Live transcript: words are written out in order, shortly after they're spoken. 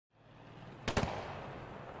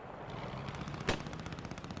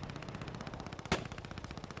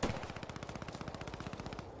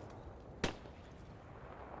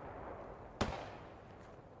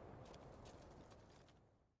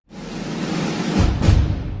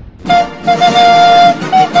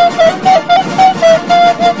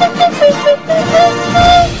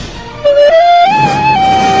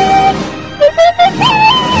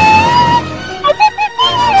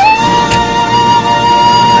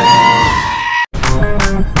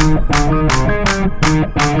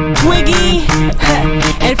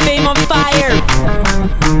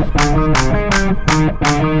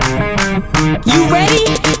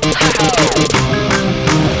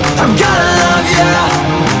love you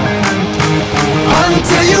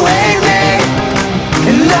until you hate me,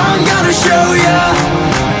 and I'm gonna show you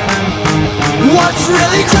what's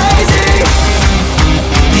really crazy.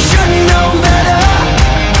 You should've known better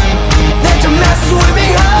than to mess with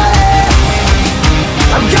me, honey.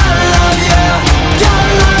 I'm gonna love you,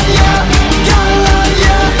 gonna love you, gonna love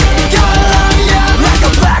you, gonna love you like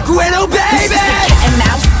a black widow, baby. This is a cat and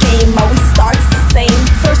mouse game, always starts the same.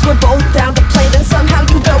 First we're both down to play, then somehow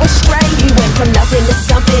you go astray. We went from nothing to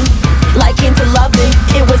something, like into loving.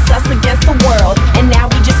 It was us against the world, and now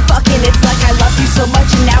we just fucking. It's like I love you so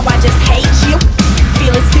much and now I just hate you.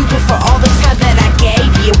 Feeling stupid for all the time that I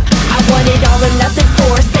gave you. I wanted all or nothing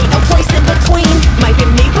for us, ain't no place in between. Might be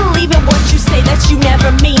me believing what you say that you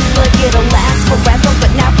never mean. Like it'll last forever,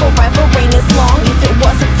 but not forever ain't as long. If it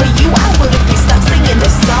wasn't for you, I wouldn't be stuck singing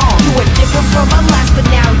this song. You were different from my last, but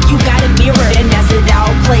now you got a mirror, and as it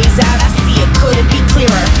all plays out, I see it couldn't be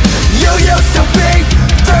clearer. You used to be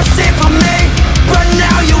thirsty for me, but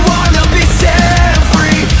now you wanna be set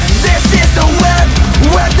free. This is the web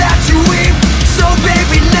that you weave, so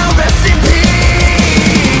baby now rest in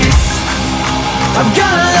peace. I'm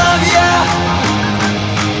gonna love you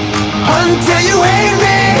until you hate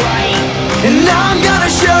me, and I'm gonna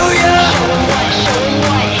show you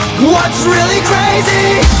what's really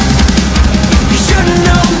crazy. You should've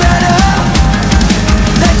known better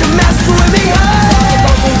than to mess with me, honey.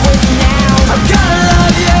 I'm gonna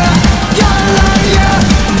love you, gonna love you,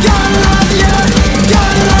 gonna love you,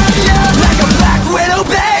 gonna love you like a black widow,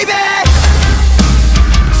 baby.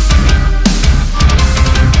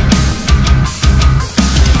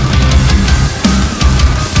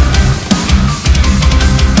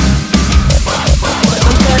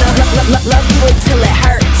 Love you until it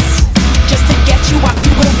hurts. Just to get you, I'm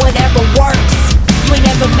doing whatever works. You ain't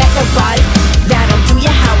never met nobody that'll do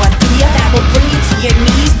you how I do you. That will bring you to your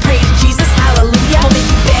knees. Praise Jesus, hallelujah. I'll make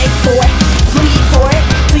you beg for it, plead for it,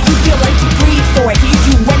 till you feel like you breathe for it, till you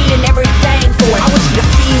do any and everything for it. I want you to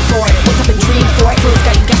fiend for it, wake up and dream for it, till it's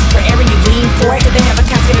got you gasping for air and you lean for it. Cause they have a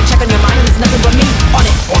casket and check on your mind, and there's nothing but me on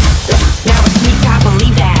it. Now it's me, I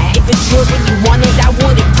believe that. If it's yours when you want it, I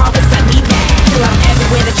wouldn't promise I need that. Till I'm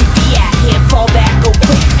everywhere that you be at, can't fall back, go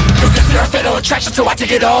quick. Cause this is our fatal attraction, so I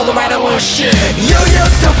take it all the right, I want shit. You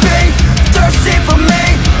used to be thirsty for me,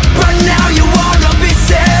 but now you